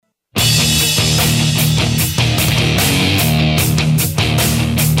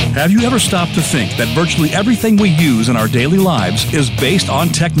Have you ever stopped to think that virtually everything we use in our daily lives is based on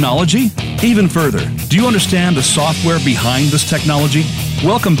technology? Even further, do you understand the software behind this technology?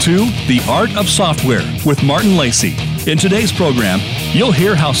 Welcome to The Art of Software with Martin Lacey. In today's program, you'll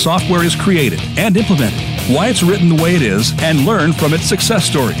hear how software is created and implemented, why it's written the way it is, and learn from its success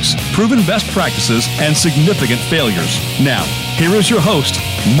stories, proven best practices, and significant failures. Now, here is your host,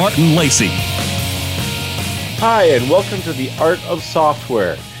 Martin Lacey. Hi, and welcome to The Art of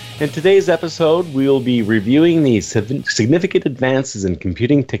Software. In today's episode, we will be reviewing the significant advances in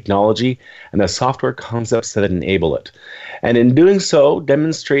computing technology and the software concepts that enable it. And in doing so,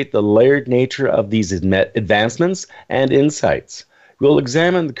 demonstrate the layered nature of these advancements and insights. We'll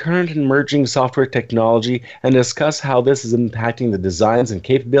examine the current and emerging software technology and discuss how this is impacting the designs and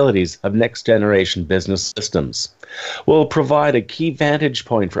capabilities of next-generation business systems. We'll provide a key vantage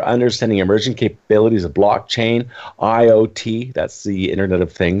point for understanding emerging capabilities of blockchain, IoT, that's the Internet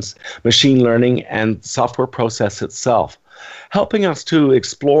of Things, machine learning, and software process itself. Helping us to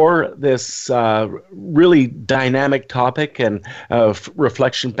explore this really dynamic topic and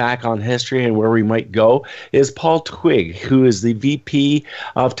reflection back on history and where we might go is Paul Twigg, who is the VP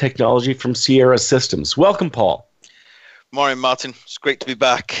of Technology from Sierra Systems. Welcome, Paul. Morning, Martin. It's great to be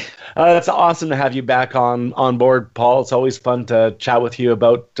back. It's awesome to have you back on board, Paul. It's always fun to chat with you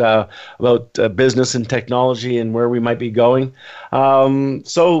about business and technology and where we might be going.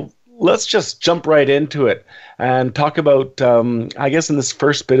 So let's just jump right into it and talk about, I guess in this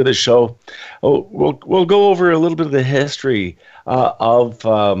first bit of the show, we'll go over a little bit of the history of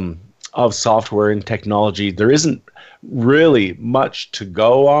software and technology. There isn't really much to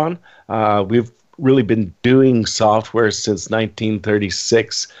go on. We've really been doing software since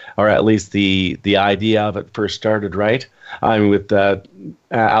 1936, or at least the idea of it first started, right? I mean, with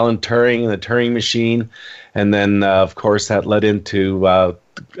Alan Turing and the Turing machine, and then of course that led into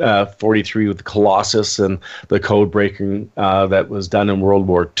 43 with the Colossus and the code breaking that was done in World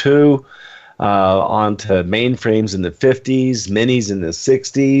War II, on to mainframes in the 50s, minis in the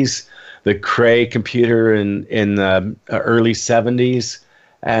 60s, the Cray computer in the early 70s,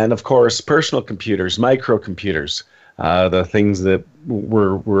 and of course personal computers, microcomputers, the things that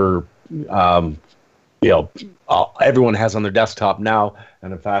were everyone has on their desktop now.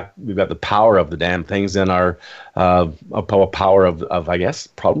 And in fact, we've got the power of the damn things in our power of I guess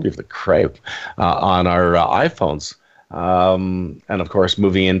probably of the Cray on our iPhones. And of course,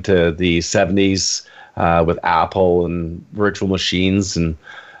 moving into the 70s with Apple and virtual machines, and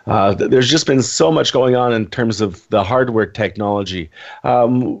there's just been so much going on in terms of the hardware technology.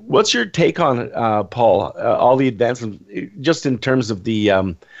 What's your take on Paul? All the advancements, just in terms of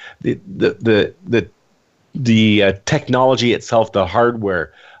the technology itself, the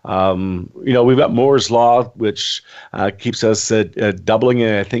hardware. We've got Moore's Law, which keeps us doubling,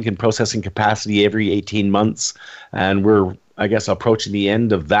 I think, in processing capacity every 18 months. And we're, I guess, approaching the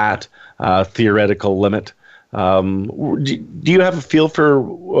end of that theoretical limit. Do you have a feel for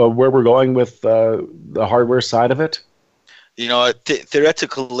where we're going with the hardware side of it?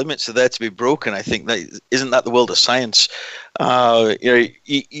 Theoretical limits are there to be broken. I think isn't that the world of science?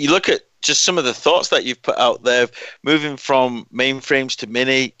 You look at just some of the thoughts that you've put out there, moving from mainframes to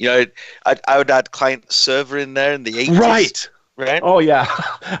mini. I would add client server in there in the 80s. Right. Oh yeah.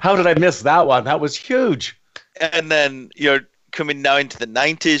 How did I miss that one? That was huge. And then coming now into the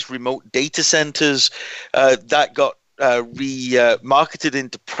 90s, remote data centers, that got remarketed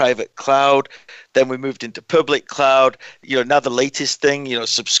into private cloud. Then we moved into public cloud. Now the latest thing,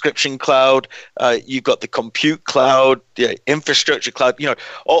 subscription cloud. You've got the compute cloud, the infrastructure cloud.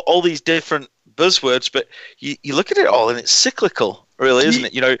 All these different buzzwords. But you look at it all, and it's cyclical, really, isn't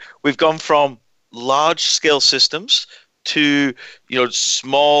it? We've gone from large scale systems to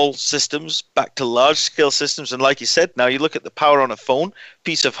small systems, back to large scale systems. And like you said, now you look at the power on a phone,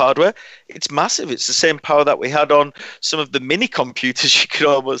 piece of hardware, it's massive. It's the same power that we had on some of the mini computers, you could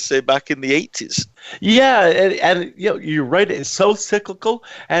almost say, back in the 80s. Yeah, and you're right. It's so cyclical,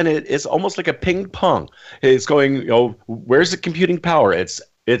 and it's almost like a ping pong. It's going, where's the computing power? It's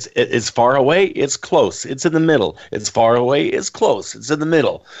far away, it's close, it's in the middle. It's far away, it's close, it's in the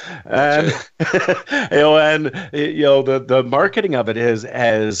middle. And the marketing of it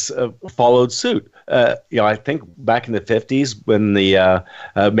has followed suit. I think back in the 50s when the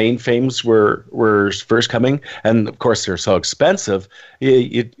mainframes were first coming, and of course they're so expensive,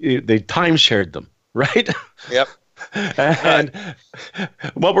 they time shared them, right? Yep. And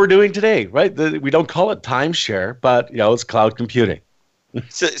what we're doing today, right? We don't call it timeshare, but it's cloud computing.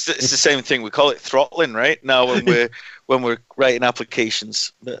 It's the same thing. We call it throttling, right? Now when we're writing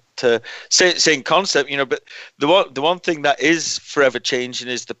applications, but same concept, But the one thing that is forever changing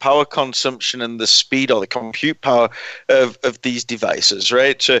is the power consumption and the speed or the compute power of these devices,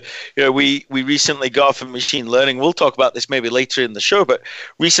 right? So we recently got off a machine learning. We'll talk about this maybe later in the show, but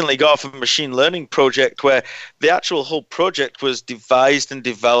recently got off a machine learning project where the actual whole project was devised and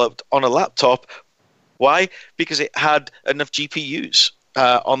developed on a laptop. Why? Because it had enough GPUs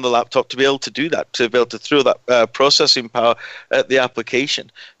on the laptop to be able to do that, to be able to throw that processing power at the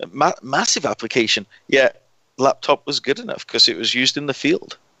application. Massive application, yet laptop was good enough because it was used in the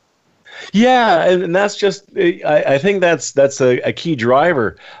field. Yeah, and that's just, I think that's a key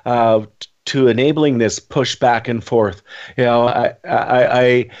driver to enabling this push back and forth.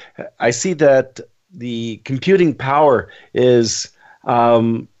 I see that the computing power is,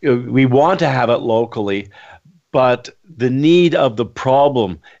 we want to have it locally, but the need of the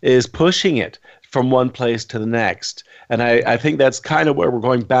problem is pushing it from one place to the next. And I think that's kind of where we're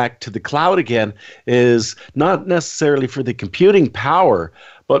going back to the cloud again, is not necessarily for the computing power,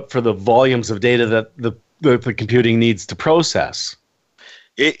 but for the volumes of data that the computing needs to process.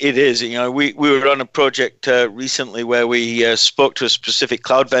 It is. We were on a project recently where we spoke to a specific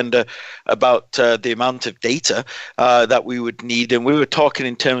cloud vendor about the amount of data that we would need, and we were talking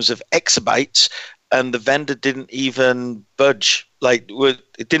in terms of exabytes, and the vendor didn't even budge.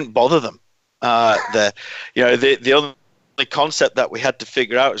 It didn't bother them. The only concept that we had to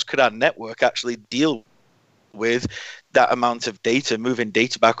figure out is, could our network actually deal with that amount of data, moving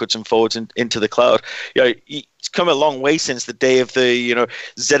data backwards and forwards into the cloud. It's come a long way since the day of the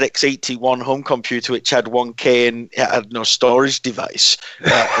ZX81 home computer, which had 1K and it had no storage device,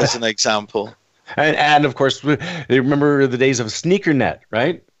 as an example. And of course, you remember the days of SneakerNet,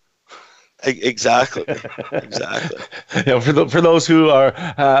 right? Exactly. For those who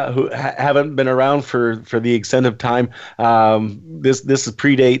haven't been around for the extent of time, this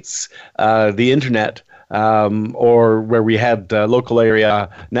predates the internet. Or where we had local area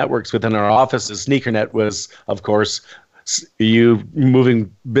networks within our offices. SneakerNet was, of course, you moving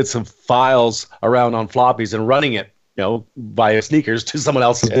bits of files around on floppies and running it, via sneakers to someone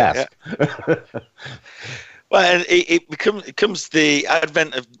else's desk. Yeah. Well, and it becomes the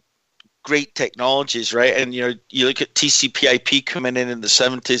advent of great technologies, right? And you look at TCP/IP coming in the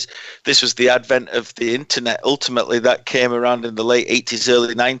 70s. This was the advent of the internet. Ultimately, that came around in the late 80s,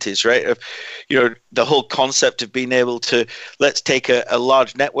 early 90s, right? Of the whole concept of being able to, let's take a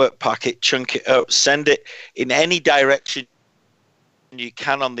large network packet, chunk it up, send it in any direction you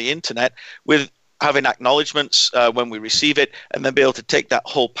can on the internet, with having acknowledgements when we receive it, and then be able to take that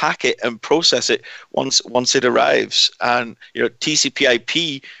whole packet and process it once it arrives. And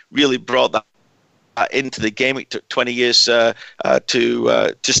TCP/IP really brought that into the game. It took 20 years to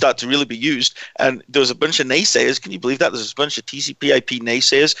start to really be used, and there was a bunch of naysayers. Can you believe that? There's a bunch of TCP/IP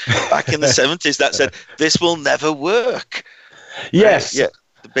naysayers back in the 70s that said this will never work. Yes. Yeah.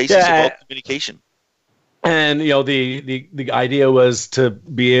 The basis of all communication. And the idea was to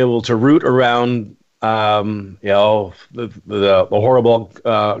be able to root around the horrible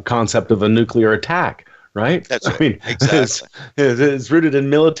concept of a nuclear attack, right? That's right. Exactly. It's rooted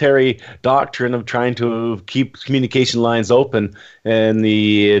in military doctrine of trying to keep communication lines open, in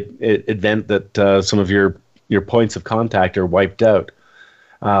the event that some of your points of contact are wiped out.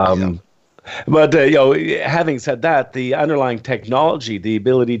 But having said that, the underlying technology, the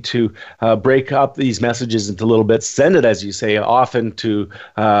ability to break up these messages into little bits, send it, as you say, off into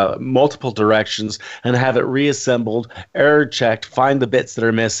multiple directions, and have it reassembled, error checked, find the bits that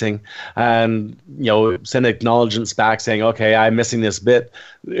are missing, and send acknowledgements back saying, okay, I'm missing this bit,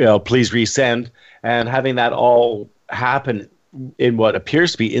 please resend, and having that all happen in what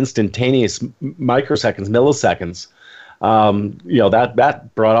appears to be instantaneous microseconds, milliseconds. That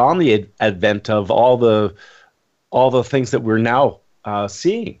brought on the advent of all the things that we're now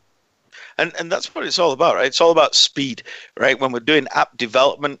seeing. And that's what it's all about, right? It's all about speed, right? When we're doing app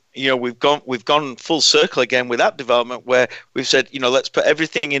development, we've gone full circle again with app development, where we've said, let's put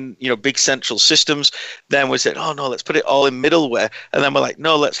everything in, big central systems. Then we said, oh no, let's put it all in middleware. And then we're like,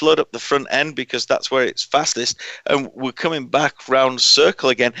 no, let's load up the front end because that's where it's fastest. And we're coming back round circle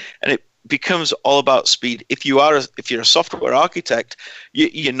again, and it becomes all about speed. If you're a software architect,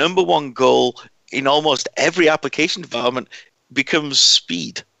 your number one goal in almost every application development becomes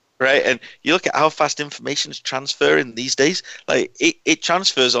speed, right? And you look at how fast information is transferring these days. Like it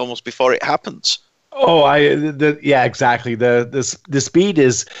transfers almost before it happens. Oh, exactly. The speed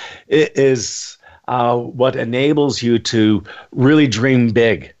is what enables you to really dream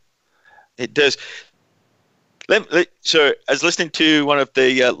big. It does. So I was listening to one of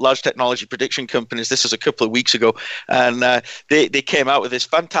the large technology prediction companies. This was a couple of weeks ago, and they came out with this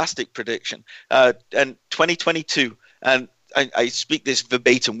fantastic prediction. And 2022, and I speak this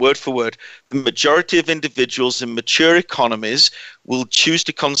verbatim, word for word, the majority of individuals in mature economies will choose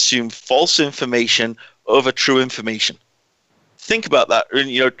to consume false information over true information. Think about that.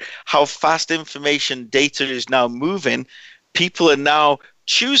 How fast information data is now moving. People are now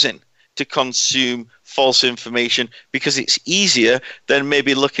choosing to consume false information because it's easier than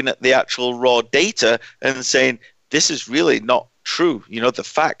maybe looking at the actual raw data and saying, this is really not true. The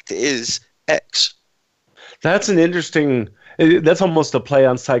fact is X. That's an interesting... That's almost a play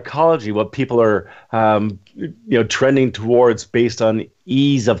on psychology, what people are, trending towards based on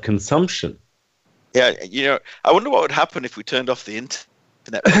ease of consumption. Yeah, I wonder what would happen if we turned off the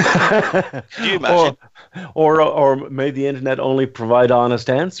internet. Could you imagine? Or made the internet only provide honest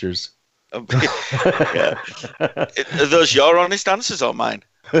answers. Yeah. Are those your honest answers or mine?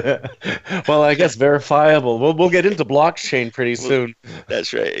 Well, I guess verifiable. We'll get into blockchain pretty soon.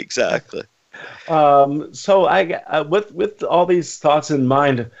 That's right, exactly. So with all these thoughts in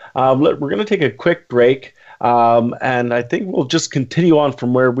mind, we're going to take a quick break, and I think we'll just continue on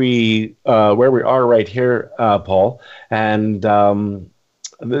from where we are right here, Paul. And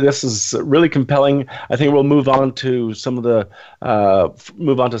this is really compelling. I think we'll move on to some of the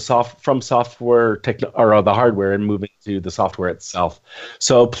software or the hardware and moving to the software itself.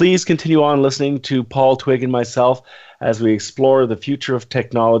 So please continue on listening to Paul Twigg and myself as we explore the future of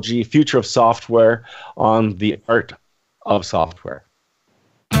technology, future of software on the art of software.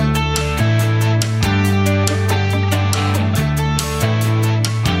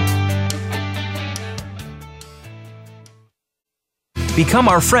 Become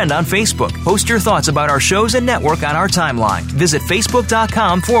our friend on Facebook. Post your thoughts about our shows and network on our timeline. Visit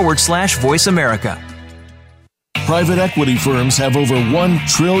facebook.com/Voice America. Private equity firms have over $1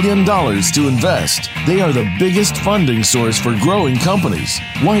 trillion to invest. They are the biggest funding source for growing companies.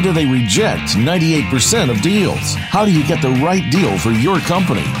 Why do they reject 98% of deals? How do you get the right deal for your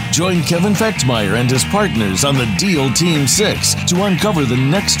company? Join Kevin Fechtmeyer and his partners on the Deal Team 6 to uncover the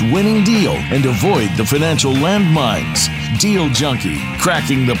next winning deal and avoid the financial landmines. Deal Junkie,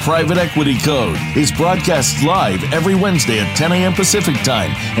 Cracking the Private Equity Code, is broadcast live every Wednesday at 10 a.m. Pacific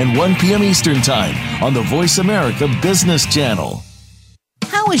Time and 1 p.m. Eastern Time on the Voice America Business Channel.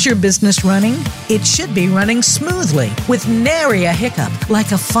 How is your business running? It should be running smoothly, with nary a hiccup,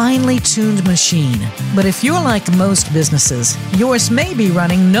 like a finely tuned machine. But if you're like most businesses, yours may be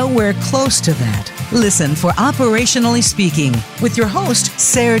running nowhere close to that. Listen for Operationally Speaking with your host,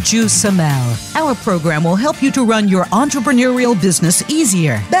 Sergio Samel. Our program will help you to run your entrepreneurial business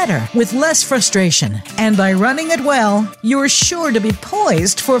easier, better, with less frustration. And by running it well, you're sure to be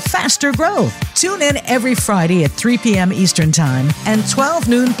poised for faster growth. Tune in every Friday at 3 p.m. Eastern Time and 12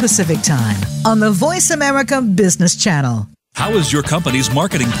 noon Pacific Time on the Voice America Business Channel. How is your company's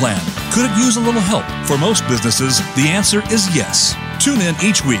marketing plan? Could it use a little help? For most businesses, the answer is yes. Tune in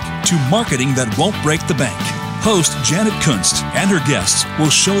each week to Marketing That Won't Break the Bank. Host Janet Kunst and her guests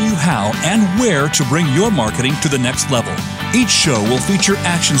will show you how and where to bring your marketing to the next level. Each show will feature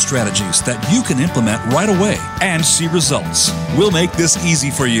action strategies that you can implement right away and see results. We'll make this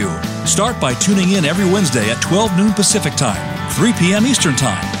easy for you. Start by tuning in every Wednesday at 12 noon Pacific Time, 3 p.m. Eastern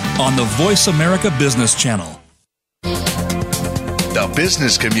Time on the Voice America Business Channel. The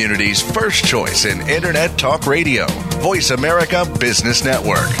business community's first choice in Internet Talk Radio. Voice America Business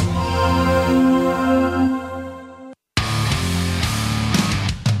Network.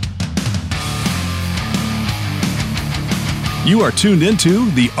 You are tuned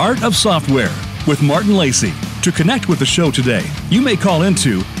into The Art of Software with Martin Lacey. To connect with the show today, you may call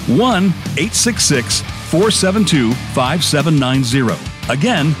into 1-866-472-5790.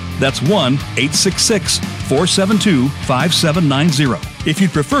 Again, that's 1-866-472-5790. If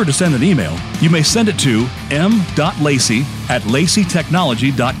you'd prefer to send an email, you may send it to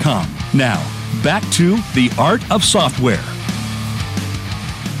m.lacey@laceytechnology.com. Now, back to The Art of Software.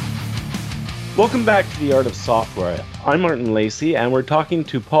 Welcome back to The Art of Software. I'm Martin Lacey, and we're talking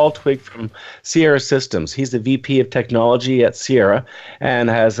to Paul Twigg from Sierra Systems. He's the VP of Technology at Sierra and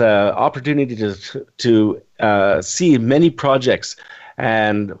has an opportunity to see many projects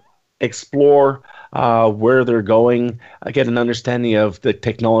and explore where they're going, get an understanding of the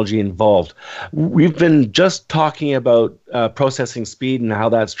technology involved. We've been just talking about processing speed and how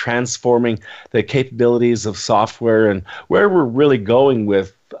that's transforming the capabilities of software and where we're really going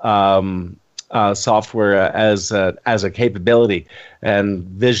with software as a capability and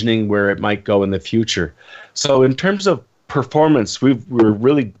visioning where it might go in the future. So in terms of performance, we're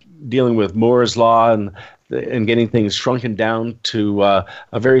really dealing with Moore's Law and and getting things shrunken down to a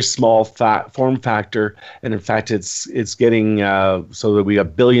very small form factor. And in fact, it's getting so that we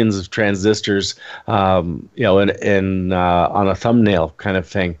have billions of transistors, on a thumbnail kind of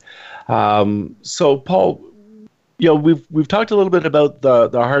thing. So, Paul, we've talked a little bit about the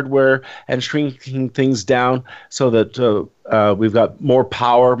hardware and shrinking things down so that we've got more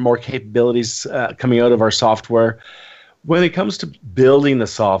power, more capabilities coming out of our software. When it comes to building the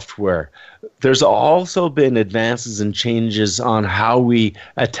software, there's also been advances and changes on how we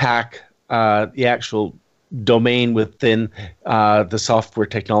attack the actual domain within the software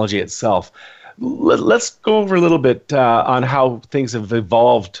technology itself. Let's go over a little bit on how things have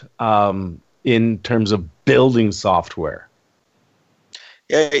evolved in terms of building software.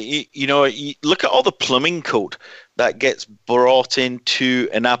 Yeah, you look at all the plumbing code that gets brought into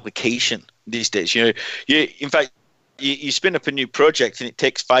an application these days. In fact, you spin up a new project and it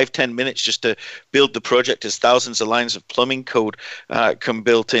takes 5-10 minutes just to build the project as thousands of lines of plumbing code come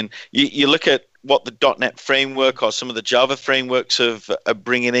built in. You look at what the .NET framework or some of the Java frameworks are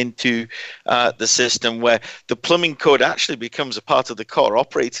bringing into the system, where the plumbing code actually becomes a part of the core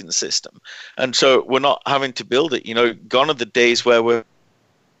operating system. And so we're not having to build it. Gone are the days where we're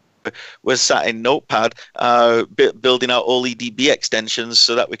sat in Notepad building out all EDB extensions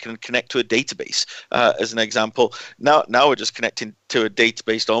so that we can connect to a database, as an example. Now we're just connecting to a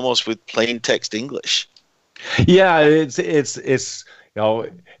database almost with plain text English. Yeah, it's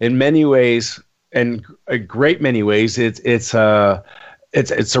in many ways, and a great many ways, it's a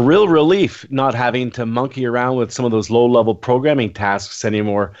real relief not having to monkey around with some of those low-level programming tasks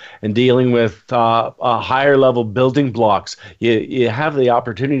anymore and dealing with higher-level building blocks. You have the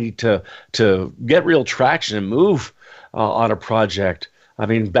opportunity to get real traction and move on a project. I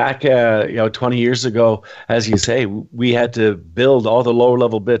mean, back 20 years ago, as you say, we had to build all the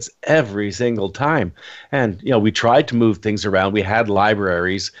lower-level bits every single time, and we tried to move things around. We had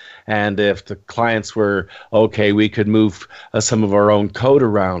libraries, and if the clients were okay, we could move some of our own code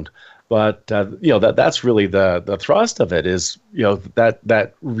around. But that's really the thrust of it, is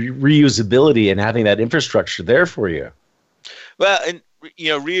that reusability and having that infrastructure there for you. Well, and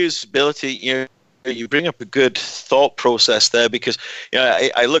reusability, you bring up a good thought process there, because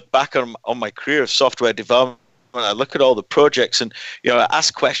I look back on my career of software development. I look at all the projects and I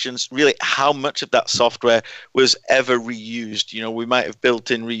ask questions, really, how much of that software was ever reused? We might have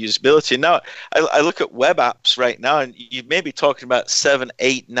built in reusability. Now I look at web apps right now, and you may be talking about 7,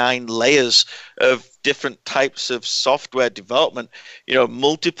 8, 9 layers of different types of software development,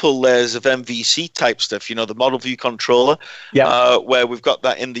 multiple layers of MVC type stuff, the model view controller, where we've got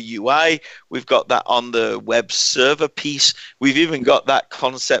that in the UI, we've got that on the web server piece, we've even got that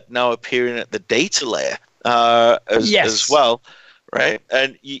concept now appearing at the data layer as well, right?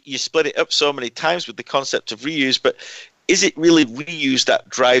 And you split it up so many times with the concept of reuse, but is it really reuse that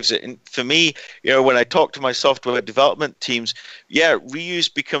drives it? And for me, when I talk to my software development teams,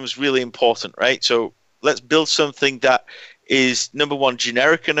 reuse becomes really important, right? So let's build something that is, number one,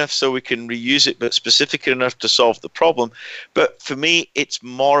 generic enough so we can reuse it, but specific enough to solve the problem. But for me, it's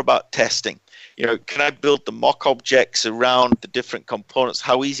more about testing. Can I build the mock objects around the different components?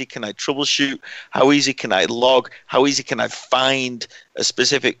 How easy can I troubleshoot? How easy can I log? How easy can I find a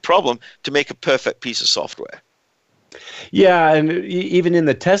specific problem to make a perfect piece of software? Yeah, and even in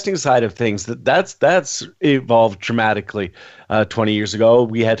the testing side of things, that's evolved dramatically. 20 years ago,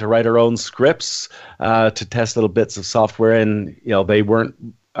 we had to write our own scripts to test little bits of software, and they weren't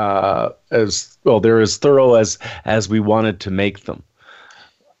they're as thorough as we wanted to make them.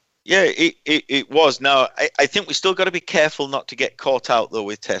 Yeah, it was. Now, I think we still got to be careful not to get caught out, though,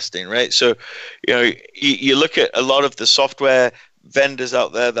 with testing, right? So, you look at a lot of the software vendors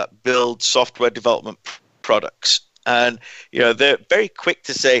out there that build software development products, and, they're very quick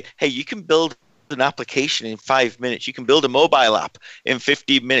to say, hey, you can build an application in 5 minutes. You can build a mobile app in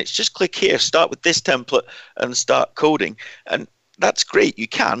 15 minutes. Just click here, start with this template, and start coding. And that's great, you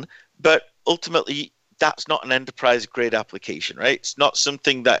can, but ultimately, that's not an enterprise-grade application, right? It's not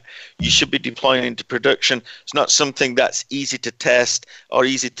something that you should be deploying into production. It's not something that's easy to test or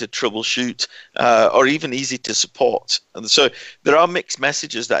easy to troubleshoot or even easy to support. And so there are mixed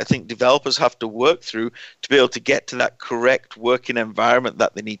messages that I think developers have to work through to be able to get to that correct working environment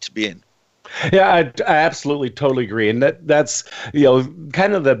that they need to be in. Yeah, I absolutely totally agree, and that's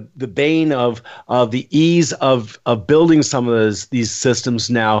kind of the bane of the ease of building some of these systems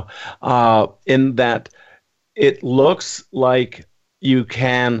now, in that it looks like you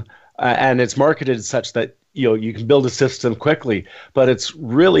can, and it's marketed such that you can build a system quickly, but it's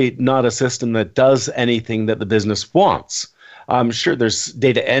really not a system that does anything that the business wants. I'm sure there's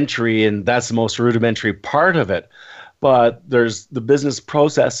data entry, and that's the most rudimentary part of it. But there's the business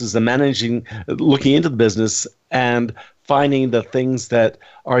processes and managing, looking into the business and finding the things that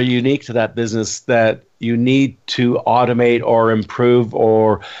are unique to that business that you need to automate or improve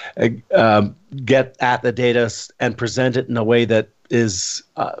or get at the data and present it in a way that is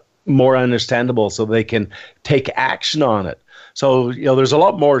more understandable so they can take action on it. So, there's a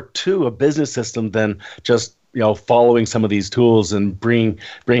lot more to a business system than just, following some of these tools and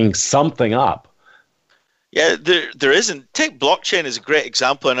bringing something up. Yeah, there isn't. Take blockchain as a great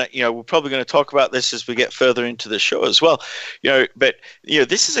example, and we're probably going to talk about this as we get further into the show as well. But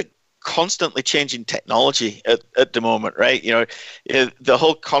this is a constantly changing technology at the moment, right? The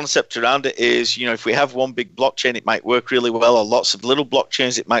whole concept around it is, if we have one big blockchain, it might work really well, or lots of little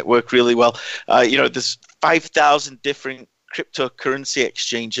blockchains, it might work really well. There's 5,000 different cryptocurrency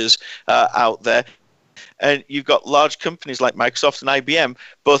exchanges out there. And you've got large companies like Microsoft and IBM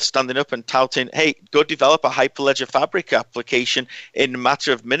both standing up and touting, "Hey, go develop a Hyperledger Fabric application in a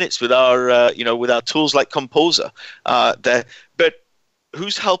matter of minutes with our, with our tools like Composer." But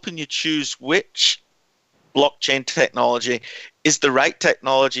who's helping you choose which blockchain technology is the right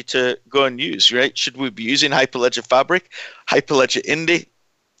technology to go and use? Right? Should we be using Hyperledger Fabric, Hyperledger Indy?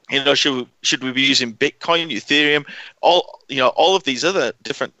 Should we be using Bitcoin, Ethereum, all of these other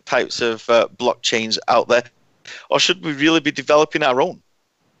different types of blockchains out there, or should we really be developing our own?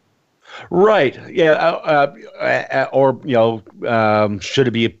 Right. Yeah. Should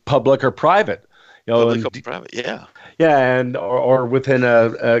it be public or private? Public or private. Yeah. Yeah, and or within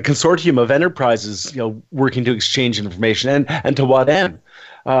a consortium of enterprises, working to exchange information, and to what end?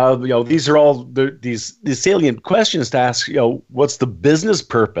 These are all these salient questions to ask. What's the business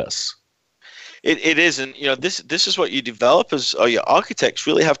purpose? It isn't. This is what you developers or your architects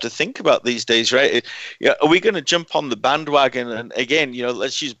really have to think about these days, right? Are we going to jump on the bandwagon? And again,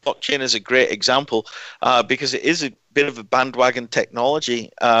 let's use blockchain as a great example because it is a bit of a bandwagon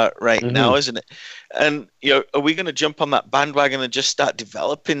technology right now, isn't it? And are we going to jump on that bandwagon and just start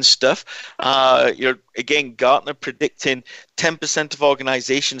developing stuff? Again, Gartner predicting 10% of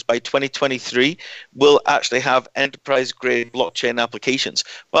organizations by 2023 will actually have enterprise-grade blockchain applications.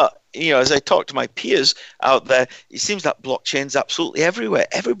 But as I talk to my peers out there, it seems that blockchain's absolutely everywhere.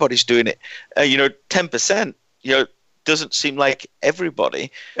 Everybody's doing it. 10%, doesn't seem like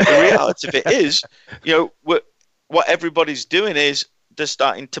everybody. The reality of it is, what everybody's doing is they're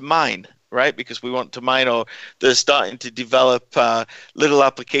starting to mine, right? Because we want to mine, or they're starting to develop little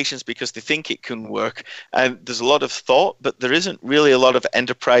applications because they think it can work. And there's a lot of thought, but there isn't really a lot of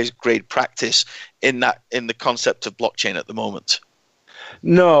enterprise-grade practice in the concept of blockchain at the moment.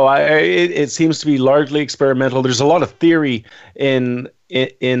 No, it seems to be largely experimental. There's a lot of theory in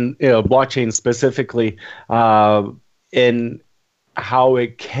blockchain specifically in how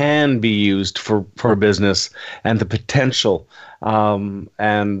it can be used for business and the potential. There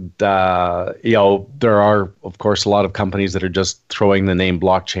are, of course, a lot of companies that are just throwing the name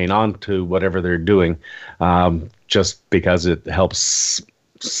blockchain onto whatever they're doing just because it helps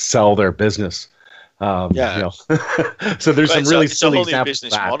sell their business. So there's some really silly examples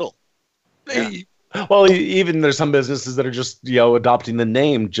of that. Model. Yeah. Well, even there's some businesses that are just adopting the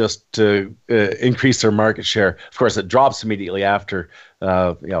name just to increase their market share. Of course, it drops immediately after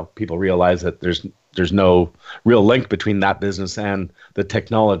people realize that there's no real link between that business and the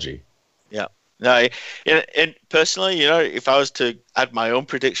technology. Yeah. No, and personally, if I was to add my own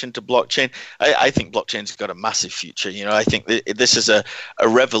prediction to blockchain, I think blockchain's got a massive future. I think this is a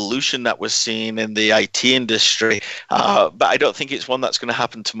revolution that we're seeing in the IT industry, but I don't think it's one that's going to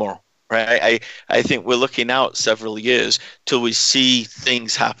happen tomorrow. Right, I think we're looking out several years till we see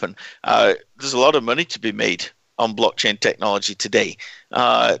things happen. There's a lot of money to be made on blockchain technology today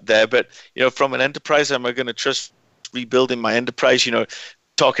but from an enterprise, am I going to trust rebuilding my enterprise?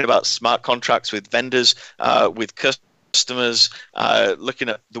 Talking about smart contracts with vendors, with customers, looking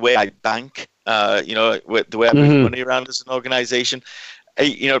at the way I bank, the way I move money around as an organization.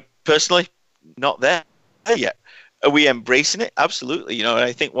 Personally, not there yet. Are we embracing it? Absolutely. And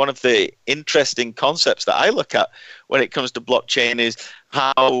I think one of the interesting concepts that I look at when it comes to blockchain is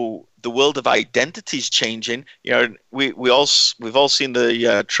how the world of identity is changing. We've all seen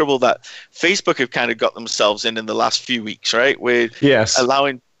the trouble that Facebook have kind of got themselves in the last few weeks, right? With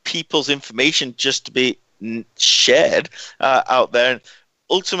allowing people's information just to be shared out there. And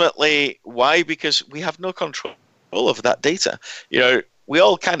ultimately, why? Because we have no control over that data. we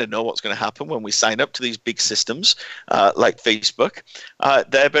all kind of know what's going to happen when we sign up to these big systems like Facebook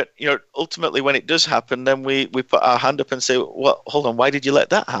there. But, ultimately when it does happen, then we put our hand up and say, well, hold on, why did you let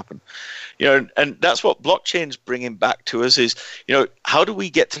that happen? And that's what blockchain's bringing back to us is, how do we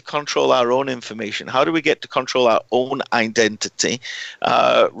get to control our own information? How do we get to control our own identity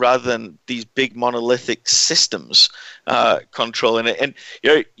rather than these big monolithic systems controlling it? And,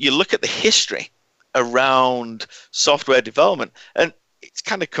 you look at the history around software development, and it's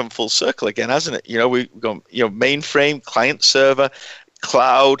kind of come full circle again, hasn't it? We've gone, mainframe, client server,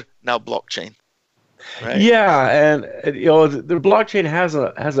 cloud, now blockchain. Right. Yeah, and the blockchain has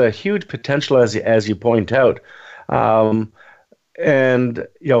a huge potential as you point out, and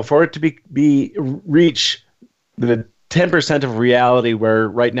for it to reach the 10% of reality, where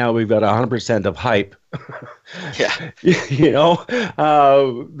right now we've got 100% of hype. Yeah.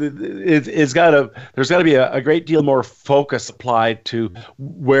 There's got to be a great deal more focus applied to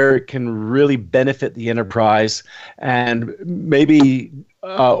where it can really benefit the enterprise, and maybe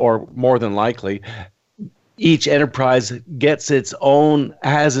or more than likely, each enterprise has its own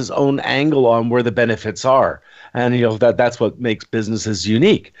angle on where the benefits are. And that's what makes businesses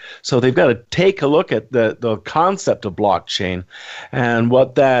unique. So they've got to take a look at the concept of blockchain and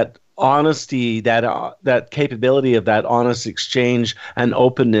what that honesty, that capability of that honest exchange and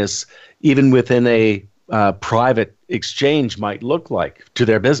openness, even within a private exchange, might look like to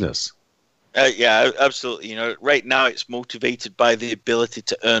their business. Yeah, absolutely. Right now it's motivated by the ability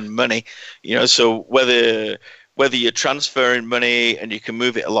to earn money. So whether you're transferring money and you can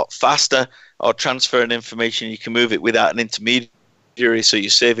move it a lot faster, or transferring information, you can move it without an intermediary, so you're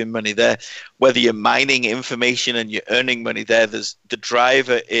saving money there. Whether you're mining information and you're earning money there, the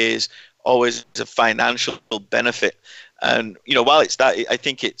driver is always a financial benefit. And while it's that, I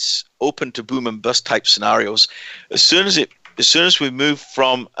think it's open to boom and bust type scenarios. As soon as we move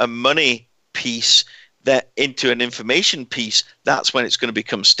from a money piece into an information piece, that's when it's going to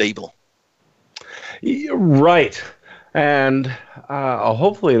become stable. Right. And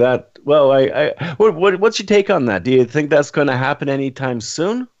hopefully that. Well, what's your take on that? Do you think that's going to happen anytime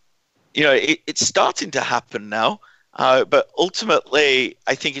soon? It's starting to happen now, but ultimately,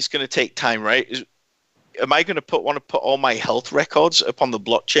 I think it's going to take time. Right? Am I going to want to put all my health records up on the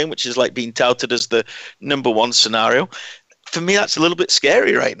blockchain, which is like being touted as the number one scenario? For me, that's a little bit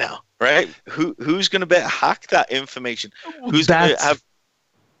scary right now. Right? Who's going to hack that information? Who's going to have?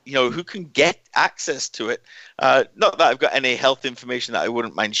 Who can get access to it? Not that I've got any health information that I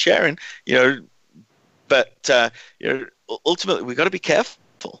wouldn't mind sharing, but ultimately we've got to be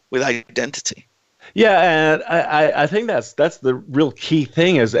careful with identity. Yeah, and I think that's the real key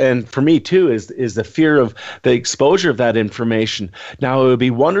thing and for me too, is the fear of the exposure of that information. Now, it would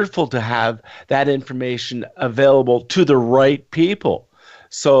be wonderful to have that information available to the right people.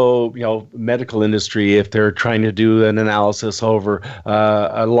 So, medical industry, if they're trying to do an analysis over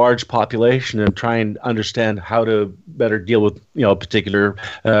a large population and try and understand how to better deal with, a particular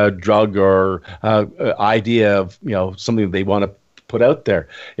drug or idea of, something that they want to put out there,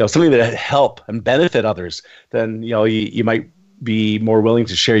 something that help and benefit others, then, you might be more willing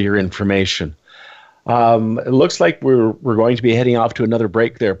to share your information. It looks like we're going to be heading off to another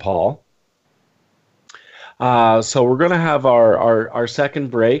break there, Paul. So we're going to have our second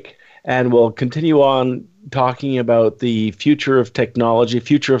break, and we'll continue on talking about the future of technology,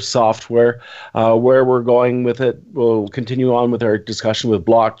 future of software, where we're going with it. We'll continue on with our discussion with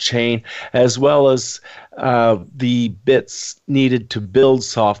blockchain, as well as the bits needed to build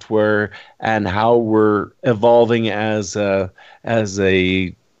software and how we're evolving as a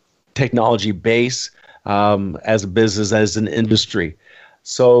technology base, as a business, as an industry.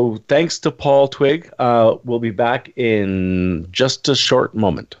 So thanks to Paul Twigg. We'll be back in just a short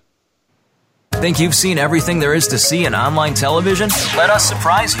moment. Think you've seen everything there is to see in online television? Let us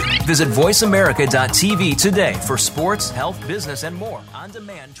surprise you. Visit voiceamerica.tv today for sports, health, business, and more on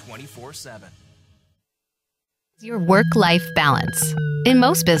demand 24/7. Your work-life balance. In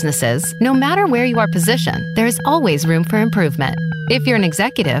most businesses, no matter where you are positioned, there is always room for improvement. If you're an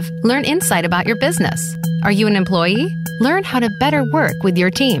executive, learn insight about your business. Are you an employee? Learn how to better work with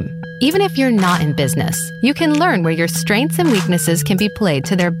your team. Even if you're not in business, you can learn where your strengths and weaknesses can be played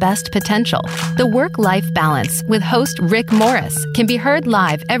to their best potential. The Work-Life Balance with host Rick Morris can be heard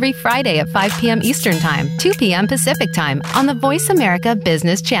live every Friday at 5 p.m. Eastern Time, 2 p.m. Pacific Time on the Voice America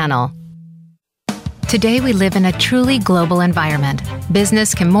Business Channel. Today, we live in a truly global environment.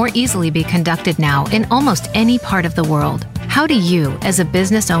 Business can more easily be conducted now in almost any part of the world. How do you, as a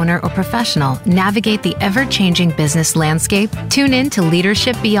business owner or professional, navigate the ever-changing business landscape? Tune in to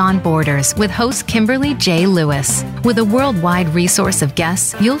Leadership Beyond Borders with host Kimberly J. Lewis. With a worldwide resource of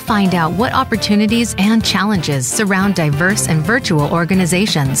guests, you'll find out what opportunities and challenges surround diverse and virtual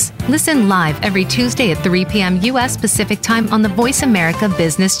organizations. Listen live every Tuesday at 3 p.m. U.S. Pacific Time on the Voice America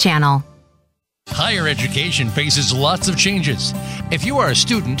Business Channel. Higher education faces lots of changes. If you are a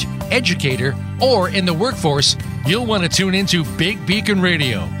student, educator, or in the workforce, you'll want to tune into Big Beacon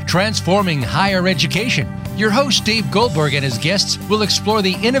Radio, transforming higher education. Your host, Dave Goldberg, and his guests will explore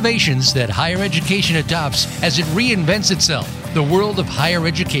the innovations that higher education adopts as it reinvents itself. The world of higher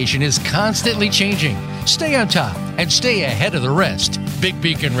education is constantly changing. Stay on top and stay ahead of the rest. Big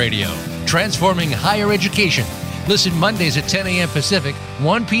Beacon Radio, transforming higher education. Listen Mondays at 10 a.m. Pacific,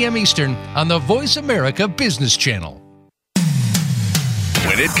 1 p.m. Eastern on the Voice America Business Channel.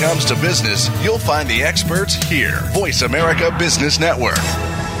 When it comes to business, you'll find the experts here. Voice America Business Network.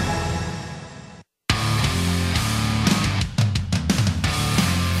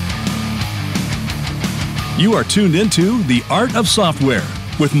 You are tuned into The Art of Software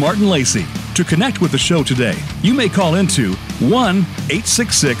with Martin Lacey. To connect with the show today, you may call into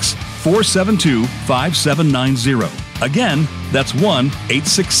 1-866-472-5790. Again, that's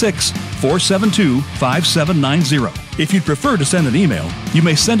 1-866-472-5790. If you'd prefer to send an email, you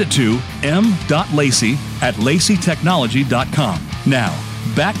may send it to m.lacey@laceytechnology.com. Now,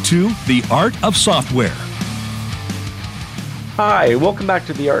 back to The Art of Software. Hi, welcome back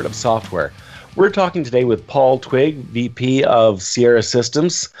to The Art of Software. We're talking today with Paul Twigg, VP of Sierra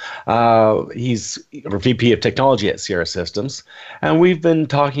Systems. He's VP of Technology at Sierra Systems. And we've been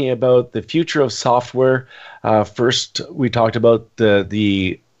talking about the future of software. First, we talked about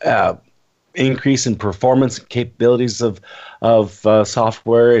the increase in performance and capabilities of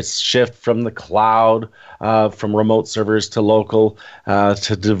software. Its shift from the cloud, from remote servers to local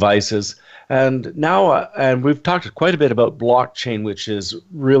to devices. And now, and we've talked quite a bit about blockchain, which is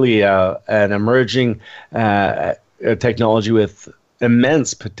really an emerging technology with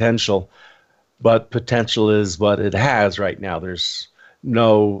immense potential. But potential is what it has right now. There's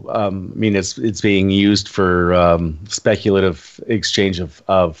no, it's being used for speculative exchange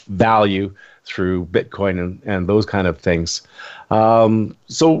of value through Bitcoin and those kind of things.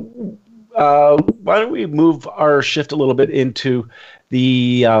 So why don't we move our shift a little bit into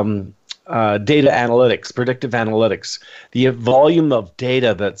the data analytics, predictive analytics, the volume of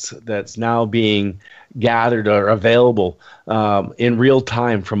data that's now being gathered or available in real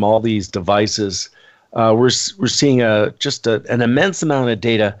time from all these devices. We're seeing an immense amount of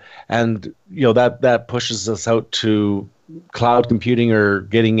data, and that pushes us out to cloud computing or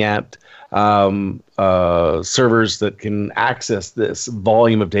getting at servers that can access this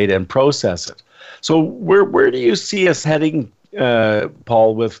volume of data and process it. So where do you see us heading,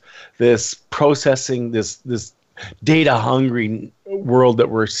 Paul, with this processing, this data-hungry world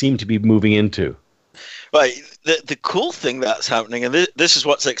that we seem to be moving into? Well, the cool thing that's happening, and this is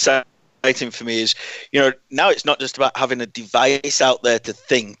what's exciting for me, is now it's not just about having a device out there to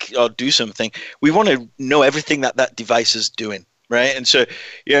think or do something. We want to know everything that device is doing, right? And so,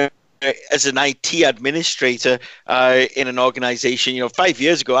 as an IT administrator in an organization, 5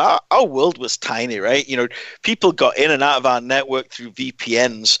 years ago, our world was tiny, right? People got in and out of our network through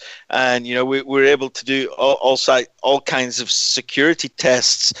VPNs, and we were able to do all kinds of security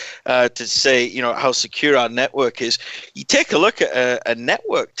tests to say how secure our network is. You take a look at a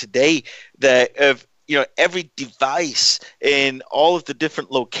network today that of every device in all of the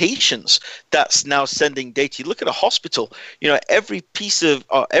different locations that's now sending data. You look at a hospital, every piece of,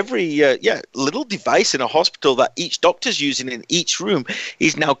 every little device in a hospital that each doctor's using in each room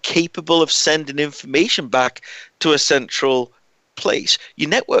is now capable of sending information back to a central place. Your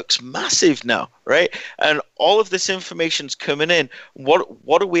network's massive now, right? And all of this information's coming in.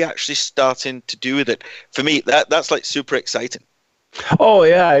 What are we actually starting to do with it? For me, that's like super exciting. Oh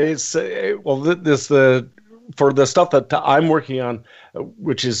yeah, it's for the stuff that I'm working on,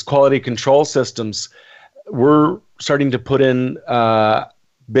 which is quality control systems. We're starting to put in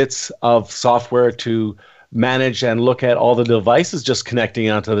bits of software to manage and look at all the devices just connecting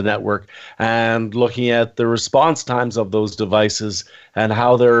onto the network, and looking at the response times of those devices and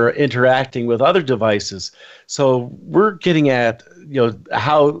how they're interacting with other devices. So we're getting at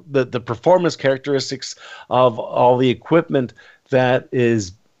how the performance characteristics of all the equipment that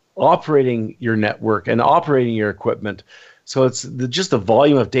is operating your network and operating your equipment. So it's just the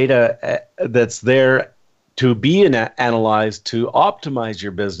volume of data that's there to be analyzed to optimize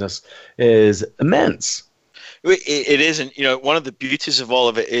your business is immense. It isn't. One of the beauties of all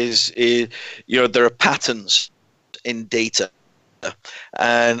of it is there are patterns in data.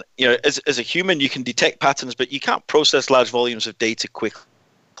 And as a human, you can detect patterns, but you can't process large volumes of data quickly.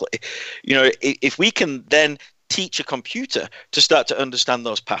 If we can then teach a computer to start to understand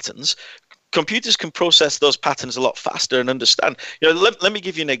those patterns, computers can process those patterns a lot faster and understand. Let me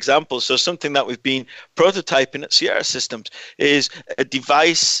give you an example. So something that we've been prototyping at Sierra Systems is a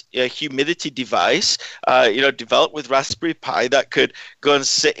device, a humidity device, developed with Raspberry Pi that could go and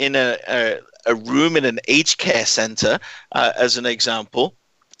sit in a room in an aged care center, as an example.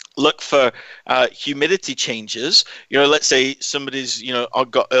 Look for humidity changes. Let's say somebody's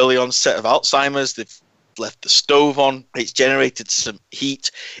got early onset of Alzheimer's. They've left the stove on, it's generated some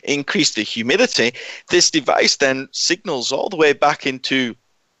heat, increased the humidity. This device then signals all the way back into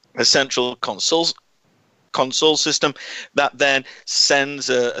a central console system that then sends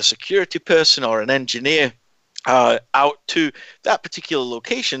a security person or an engineer out to that particular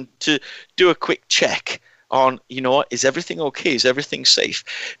location to do a quick check on, is everything okay? Is everything safe?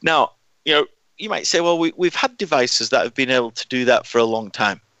 Now, you might say, well, we've had devices that have been able to do that for a long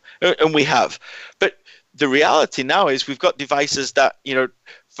time, and we have. But the reality now is we've got devices that,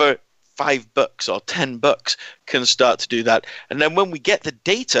 for $5 or $10 can start to do that. And then when we get the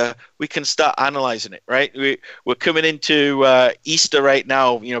data, we can start analyzing it, right? We're coming into Easter right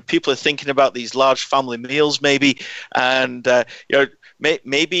now. People are thinking about these large family meals maybe. And,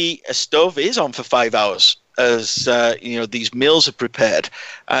 maybe a stove is on for 5 hours as, these meals are prepared.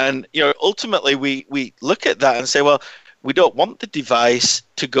 And, ultimately we look at that and say, well, we don't want the device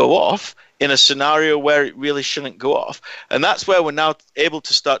to go off in a scenario where it really shouldn't go off. And that's where we're now able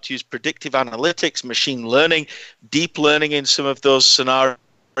to start to use predictive analytics, machine learning, deep learning in some of those scenarios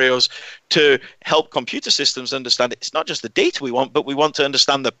to help computer systems understand it's not just the data we want, but we want to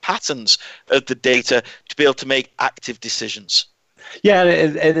understand the patterns of the data to be able to make active decisions. Yeah,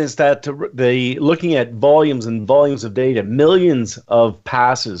 and it's that looking at volumes and volumes of data, millions of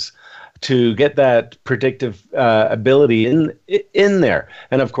passes to get that predictive ability in there.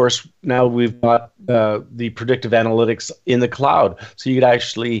 And of course, now we've got the predictive analytics in the cloud. So you could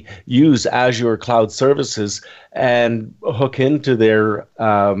actually use Azure Cloud Services and hook into their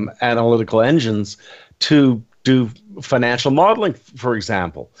analytical engines to do financial modeling, for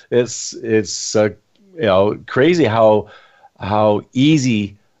example. It's crazy how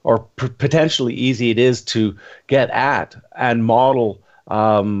easy or potentially easy it is to get at and model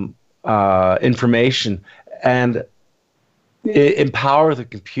information and empower the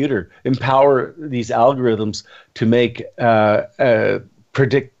computer, empower these algorithms to make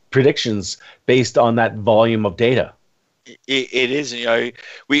predictions based on that volume of data. It is.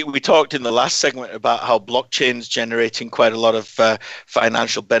 We talked in the last segment about how blockchain's generating quite a lot of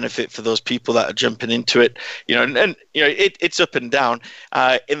financial benefit for those people that are jumping into it. It's up and down.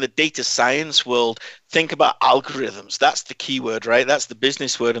 In the data science world, think about algorithms. That's the key word, right? That's the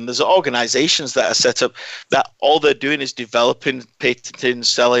business word. And there's organizations that are set up that all they're doing is developing, patenting,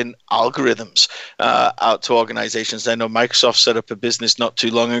 selling algorithms out to organizations. I know Microsoft set up a business not too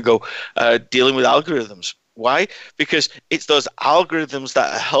long ago dealing with algorithms. Why? Because it's those algorithms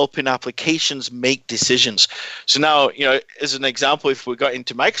that are helping applications make decisions. So now, as an example, if we got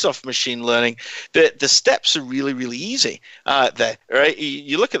into Microsoft machine learning, the steps are really, really easy there, right?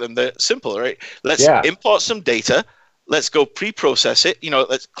 You look at them, they're simple, right? Let's import some data. Let's go pre-process it.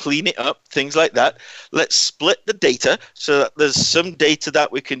 Let's clean it up, things like that. Let's split the data so that there's some data that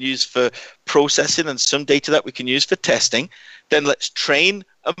we can use for processing and some data that we can use for testing. Then let's train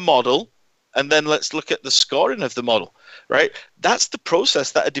a model. And then let's look at the scoring of the model, right? That's the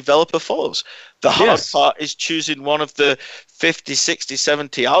process that a developer follows. The hard part is choosing one of the 50, 60,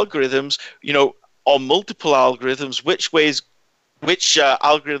 70 algorithms, or multiple algorithms, which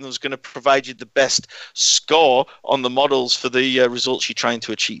algorithm is going to provide you the best score on the models for the results you're trying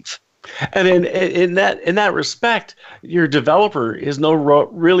to achieve. And in that respect, your developer is not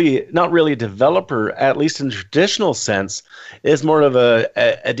really a developer, at least in the traditional sense, is more of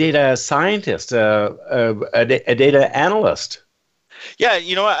a data scientist, a data analyst. Yeah,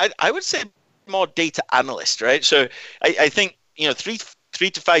 I would say more data analyst, right? So I think 3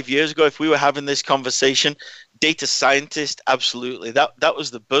 to 5 years ago, if we were having this conversation, data scientist, absolutely, that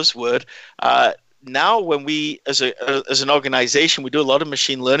was the buzzword. Now, when we, as an organization, we do a lot of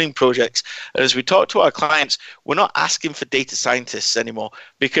machine learning projects. And as we talk to our clients, we're not asking for data scientists anymore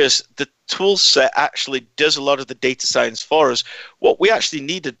because the tool set actually does a lot of the data science for us. What we actually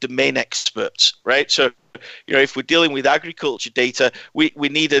need are domain experts, right? So, if we're dealing with agriculture data, we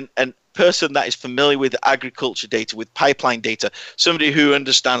need a person that is familiar with agriculture data, with pipeline data, somebody who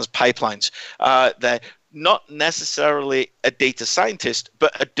understands pipelines. They're not necessarily a data scientist,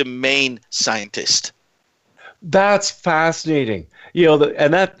 but a domain scientist. That's fascinating.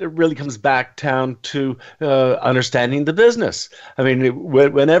 And that really comes back down to understanding the business. I mean,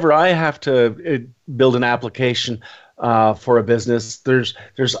 whenever I have to build an application for a business,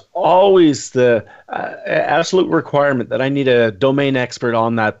 there's always the absolute requirement that I need a domain expert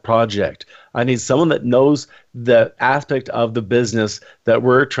on that project. I need someone that knows the aspect of the business that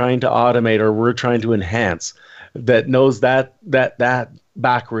we're trying to automate or we're trying to enhance, that knows that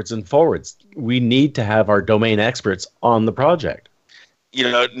backwards and forwards. We need to have our domain experts on the project.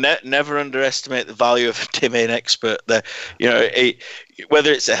 Never underestimate the value of a domain expert.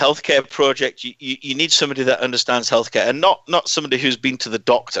 Whether it's a healthcare project, you need somebody that understands healthcare, and not somebody who's been to the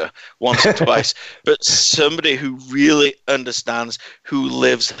doctor once or twice, but somebody who really understands, who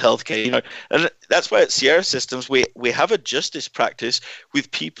lives healthcare. And that's why at Sierra Systems we have a justice practice with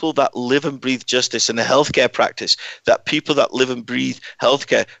people that live and breathe justice, and a healthcare practice that people that live and breathe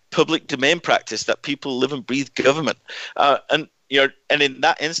healthcare, public domain practice that people live and breathe government, and in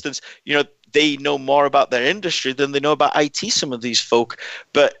that instance, they know more about their industry than they know about IT, some of these folk,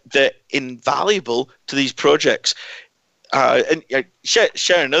 but they're invaluable to these projects. And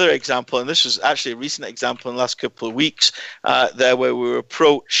share another example, and this was actually a recent example in the last couple of weeks, where we were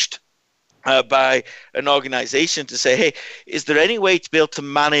approached by an organization to say, hey, is there any way to be able to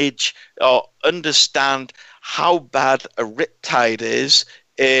manage or understand how bad a riptide is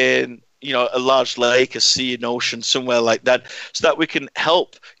in a large lake, a sea, an ocean, somewhere like that, so that we can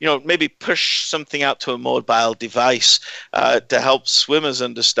help, maybe push something out to a mobile device to help swimmers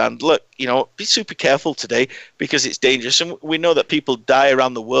understand, look, be super careful today because it's dangerous. And we know that people die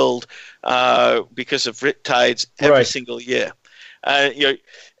around the world because of riptides every single year.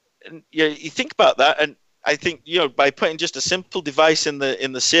 You think about that, and I think, by putting just a simple device in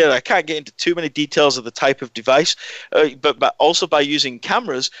the Sierra, I can't get into too many details of the type of device, but also by using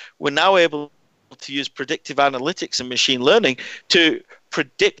cameras, we're now able to use predictive analytics and machine learning to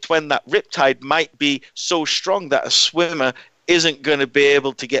predict when that riptide might be so strong that a swimmer isn't going to be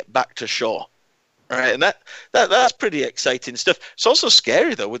able to get back to shore. All right, and that's pretty exciting stuff. It's also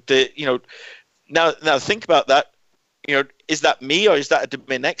scary though, with the now think about that. Is that me or is that a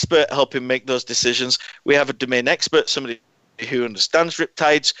domain expert helping make those decisions? We have a domain expert, somebody who understands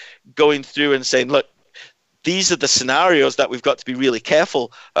riptides, going through and saying, look, these are the scenarios that we've got to be really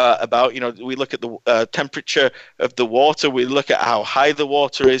careful about. We look at the temperature of the water. We look at how high the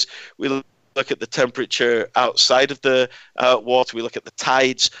water is. We look at the temperature outside of the water. We look at the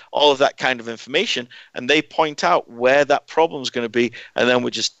tides, all of that kind of information. And they point out where that problem is going to be. And then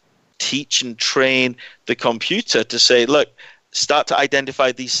we just teach and train the computer to say, look, start to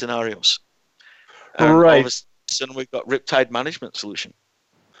identify these scenarios. And all of a sudden we've got riptide management solution.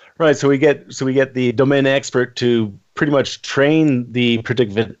 Right. So we get the domain expert to pretty much train the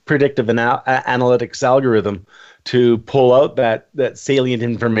predictive analytics algorithm to pull out that salient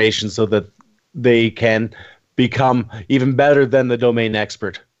information so that they can become even better than the domain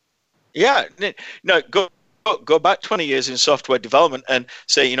expert. Yeah. No, go back 20 years in software development and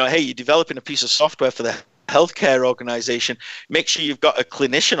say, hey, you're developing a piece of software for the healthcare organization. Make sure you've got a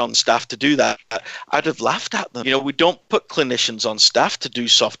clinician on staff to do that. I'd have laughed at them. We don't put clinicians on staff to do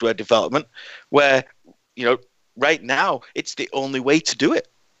software development where, right now it's the only way to do it.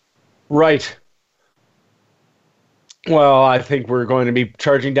 Right. Well, I think we're going to be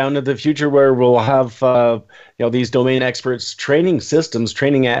charging down to the future where we'll have, these domain experts training systems,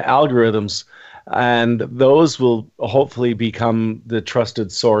 training algorithms, and those will hopefully become the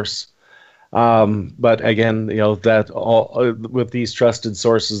trusted source. But again, that all with these trusted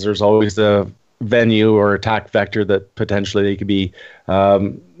sources, there's always a venue or attack vector that potentially they could be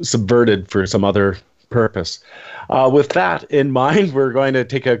subverted for some other purpose. With that in mind, we're going to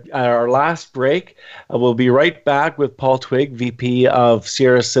take our last break. We'll be right back with Paul Twigg, VP of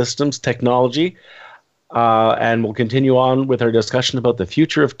Sierra Systems Technology. And we'll continue on with our discussion about the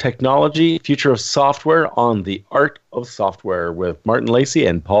future of technology, future of software on The Art of Software with Martin Lacey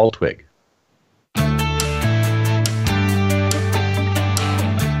and Paul Twigg.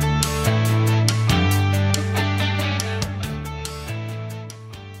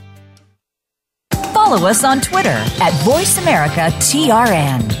 Follow us on Twitter at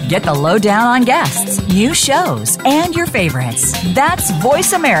VoiceAmericaTRN. Get the lowdown on guests, new shows, and your favorites. That's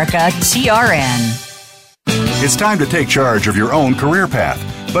VoiceAmericaTRN. It's time to take charge of your own career path.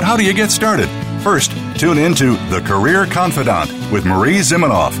 But how do you get started? First, tune into The Career Confidant with Marie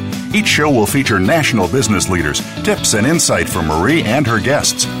Zimenoff. Each show will feature national business leaders, tips and insight from Marie and her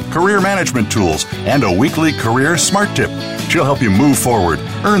guests, career management tools, and a weekly career smart tip. She'll help you move forward,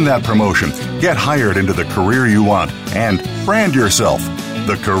 earn that promotion, get hired into the career you want, and brand yourself.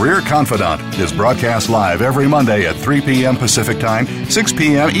 The Career Confidant is broadcast live every Monday at 3 p.m. Pacific Time, 6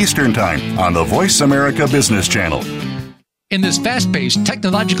 p.m. Eastern Time on the Voice America Business Channel. In this fast-paced,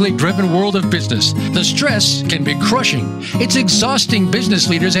 technologically driven world of business, the stress can be crushing. It's exhausting business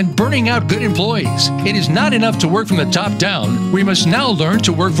leaders and burning out good employees. It is not enough to work from the top down. We must now learn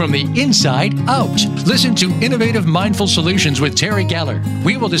to work from the inside out. Listen to Innovative Mindful Solutions with Terry Galler.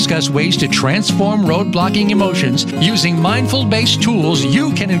 We will discuss ways to transform road-blocking emotions using mindful-based tools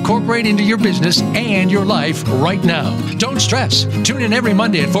you can incorporate into your business and your life right now. Don't stress. Tune in every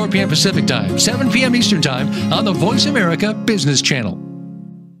Monday at 4 p.m. Pacific Time, 7 p.m. Eastern Time on the Voice America Business Channel.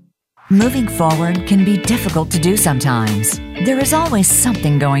 Moving forward can be difficult to do sometimes. There is always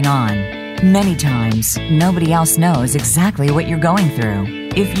something going on. Many times, nobody else knows exactly what you're going through.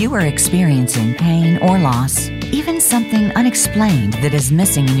 If you are experiencing pain or loss, even something unexplained that is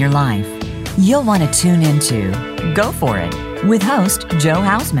missing in your life, you'll want to tune into Go For It with host Joe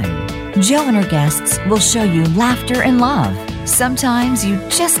Hausman. Joe and her guests will show you laughter and love. Sometimes you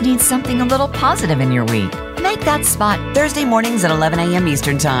just need something a little positive in your week. Make that spot Thursday mornings at 11 a.m.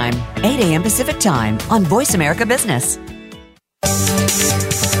 Eastern Time, 8 a.m. Pacific Time on Voice America Business.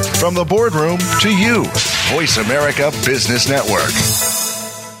 From the boardroom to you, Voice America Business Network.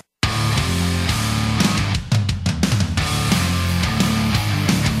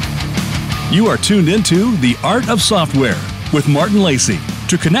 You are tuned into The Art of Software with Martin Lacey.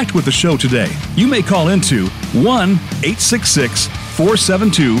 To connect with the show today, you may call into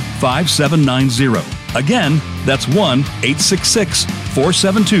 1-866-472-5790. Again, that's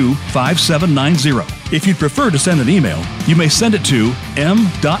 1-866-472-5790. If you'd prefer to send an email, you may send it to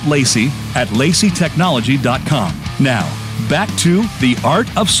m.lacey@laceytechnology.com. Now, back to The Art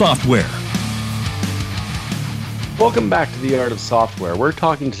of Software. Welcome back to The Art of Software. We're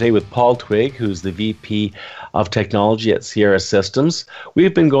talking today with Paul Twigg, who's the VP of Technology at Sierra Systems.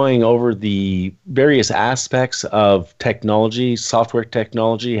 We've been going over the various aspects of technology, software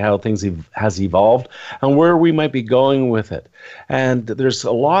technology, how things has evolved, and where we might be going with it. And there's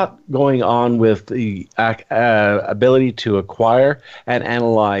a lot going on with the ability to acquire and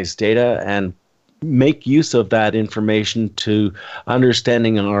analyze data and make use of that information to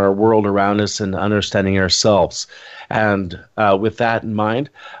understanding our world around us and understanding ourselves. And with that in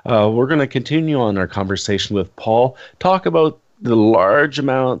mind, we're going to continue on our conversation with Paul, talk about the large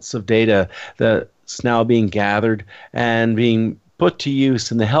amounts of data that's now being gathered and being put to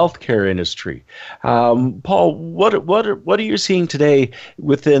use in the healthcare industry. Paul, what are you seeing today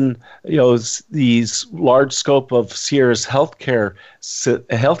within these large scope of Sierra's healthcare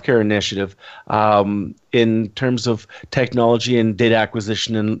initiative in terms of technology and data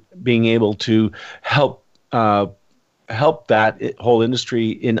acquisition and being able to help that whole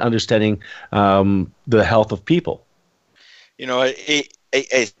industry in understanding the health of people? I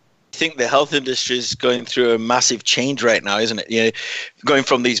think the health industry is going through a massive change right now, isn't it? Going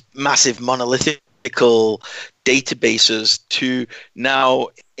from these massive monolithical databases to now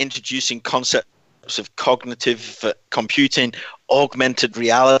introducing concepts of cognitive computing, augmented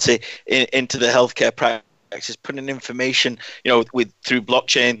reality into the healthcare practice, putting information, through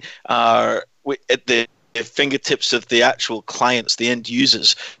blockchain at the fingertips of the actual clients, the end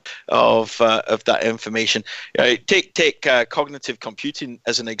users of that information. Take cognitive computing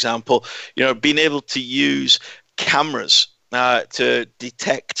as an example. Being able to use cameras to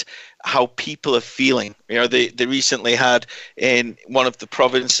detect how people are feeling. They recently had in one of the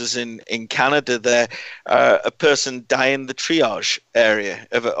provinces in Canada there a person die in the triage area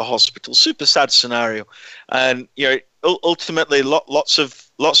of a hospital. Super sad scenario, and ultimately lots of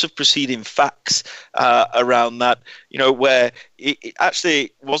preceding facts around that, where it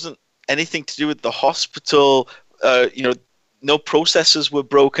actually wasn't anything to do with the hospital. No processes were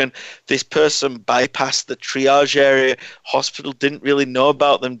broken. This person bypassed the triage area. Hospital didn't really know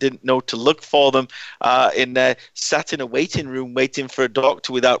about them, didn't know to look for them. Sat in a waiting room waiting for a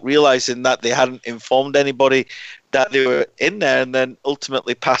doctor without realizing that they hadn't informed anybody that they were in there, and then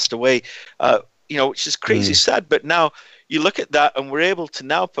ultimately passed away. Which is crazy sad. But now you look at that, and we're able to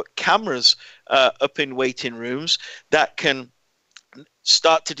now put cameras up in waiting rooms that can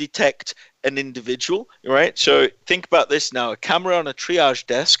start to detect an individual, right? So think about this now. A camera on a triage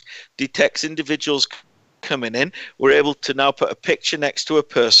desk detects individuals coming in. We're able to now put a picture next to a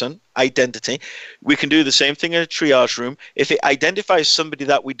person, identity. We can do the same thing in a triage room. If it identifies somebody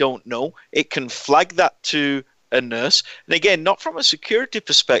that we don't know, it can flag that to a nurse. And again, not from a security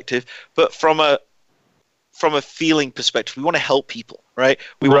perspective, but from a feeling perspective. We want to help people, right?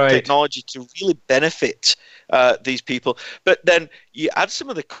 We want technology to really benefit these people. But then you add some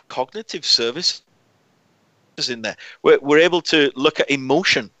of the cognitive services in there. We're able to look at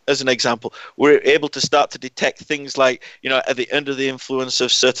emotion as an example. We're able to start to detect things like, are they under the influence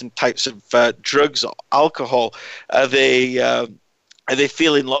of certain types of drugs or alcohol? Are they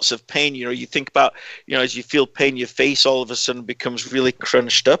feeling lots of pain? You think about, as you feel pain, your face all of a sudden becomes really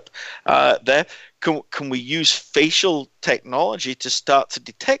crunched up there. Can we use facial technology to start to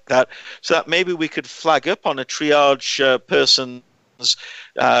detect that, so that maybe we could flag up on a triage person's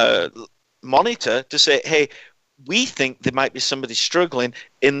monitor to say, hey, we think there might be somebody struggling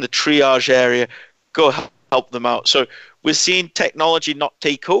in the triage area, go help them out. So we're seeing technology not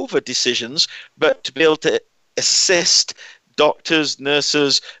take over decisions, but to be able to assist doctors,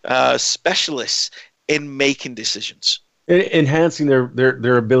 nurses, specialists in making decisions. Enhancing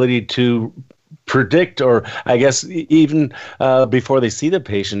their ability to predict, or I guess even before they see the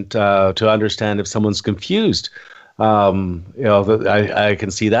patient, to understand if someone's confused. I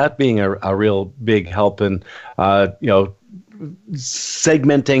can see that being a real big help in,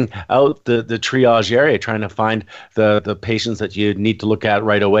 segmenting out the triage area, trying to find the patients that you need to look at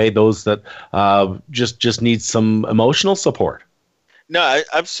right away, those that just need some emotional support. No,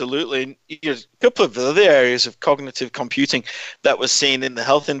 absolutely. There's a couple of other areas of cognitive computing that we're seeing in the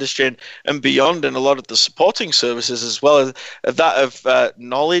health industry and beyond, and a lot of the supporting services, as well as that of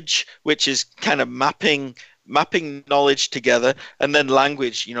knowledge, which is kind of mapping knowledge together, and then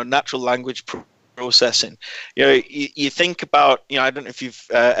language, natural language processing. You think about, I don't know if you've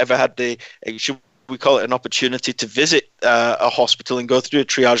ever had we call it an opportunity to visit a hospital and go through a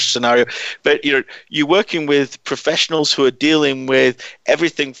triage scenario, but you're working with professionals who are dealing with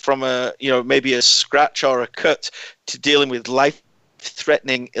everything from maybe a scratch or a cut to dealing with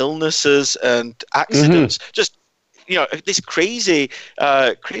life-threatening illnesses and accidents. Mm-hmm. Just this crazy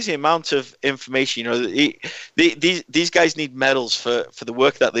amount of information. These guys need medals for the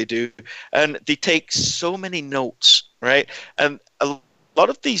work that they do, and they take so many notes, right? And a lot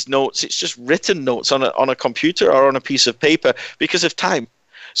of these notes, it's just written notes on a computer or on a piece of paper because of time.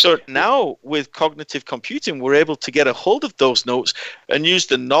 So now with cognitive computing, we're able to get a hold of those notes and use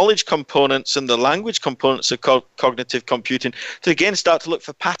the knowledge components and the language components of cognitive computing to again start to look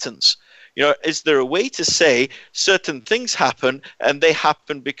for patterns. Is there a way to say certain things happen and they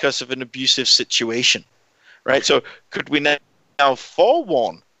happen because of an abusive situation, right? So could we now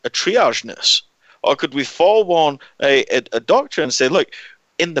forewarn a triage nurse, or could we forewarn a doctor and say, look,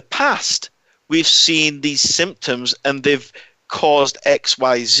 in the past, we've seen these symptoms and they've caused X,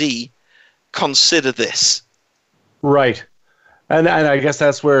 Y, Z. Consider this. Right. And I guess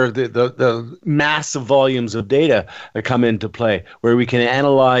that's where the massive volumes of data come into play, where we can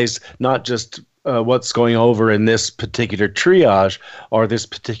analyze not just what's going over in this particular triage or this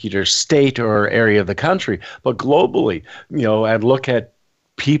particular state or area of the country, but globally, and look at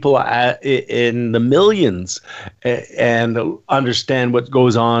people in the millions and understand what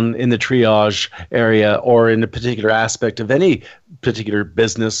goes on in the triage area or in a particular aspect of any particular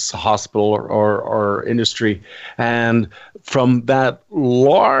business, hospital, or industry. And from that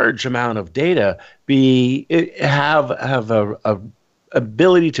large amount of data, have a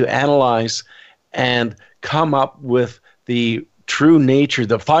ability to analyze and come up with the true nature,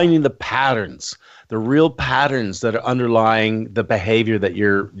 finding the patterns, the real patterns that are underlying the behavior that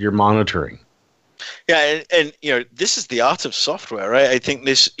you're monitoring. Yeah, and this is the art of software, right? I think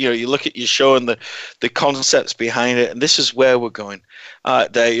this, you look at your show and the concepts behind it, and this is where we're going.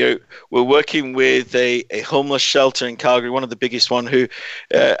 We're working with a homeless shelter in Calgary, one of the biggest one, who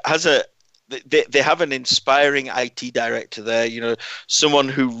has they have an inspiring IT director there, someone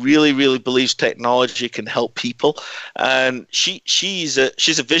who really, really believes technology can help people. And she's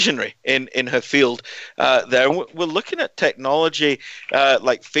a visionary in her field there. And we're looking at technology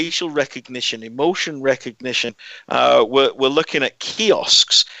like facial recognition, emotion recognition. We're looking at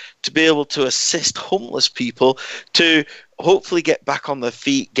kiosks to be able to assist homeless people to hopefully get back on their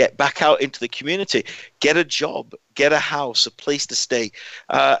feet, get back out into the community, get a job, get a house, a place to stay,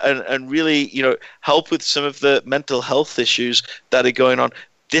 and really, help with some of the mental health issues that are going on.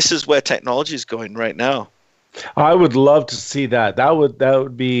 This is where technology is going right now. I would love to see that. That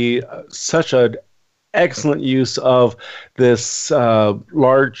would be such an excellent use of this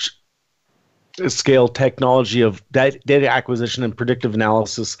large scale technology of data acquisition and predictive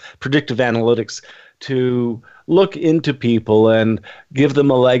analytics to look into people and give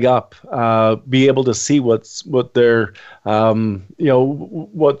them a leg up, be able to see what's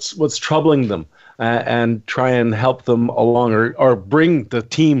troubling them, and try and help them along, or bring the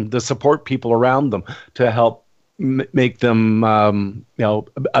team, the support people around them to help make them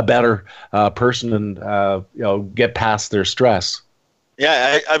a better person and get past their stress.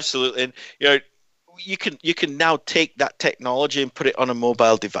 Yeah, absolutely. And you can now take that technology and put it on a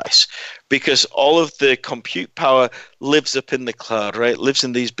mobile device, because all of the compute power lives up in the cloud, right? Lives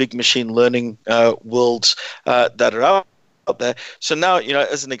in these big machine learning worlds that are out there. So now,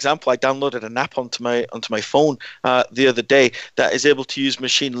 as an example, I downloaded an app onto my phone the other day that is able to use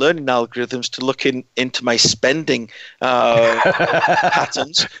machine learning algorithms to look into my spending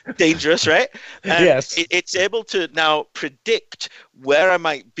patterns. Dangerous, right? And yes. It's able to now predict where I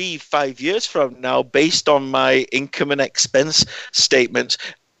might be 5 years from now based on my income and expense statements.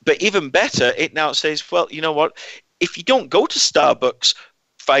 But even better, it now says, well, you know what? If you don't go to Starbucks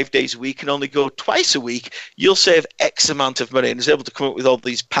 5 days a week and only go twice a week, you'll save X amount of money, and is able to come up with all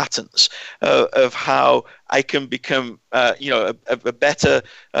these patterns of how I can become, a better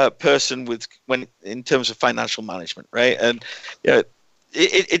person in terms of financial management, right? And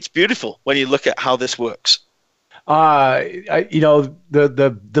it's beautiful when you look at how this works. The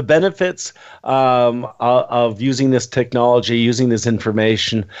benefits of using this technology, using this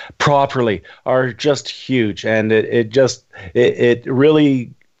information properly, are just huge, and it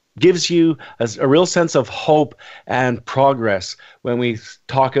really gives you a real sense of hope and progress when we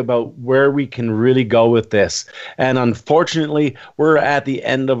talk about where we can really go with this. And unfortunately, we're at the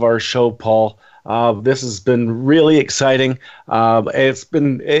end of our show, Paul. This has been really exciting.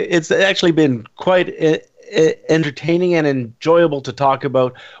 It's actually been quite entertaining and enjoyable to talk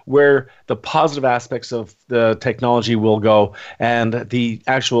about where the positive aspects of the technology will go, and the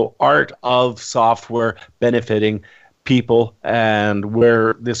actual art of software benefiting people, and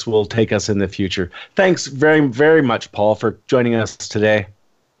where this will take us in the future. Thanks very, very much, Paul, for joining us today.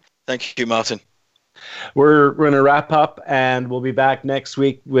 Thank you, Martin. We're going to wrap up, and we'll be back next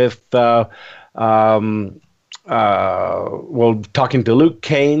week with talking to Luke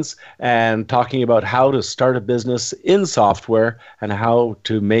Keynes and talking about how to start a business in software and how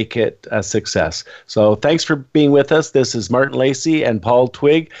to make it a success. So thanks for being with us. This is Martin Lacey and Paul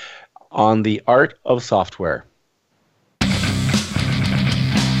Twigg on The Art of Software.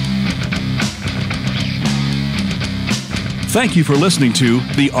 Thank you for listening to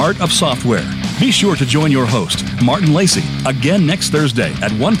The Art of Software. Be sure to join your host, Martin Lacey, again next Thursday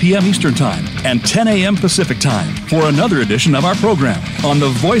at 1 p.m. Eastern Time and 10 a.m. Pacific Time for another edition of our program on the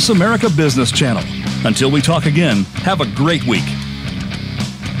Voice America Business Channel. Until we talk again, have a great week.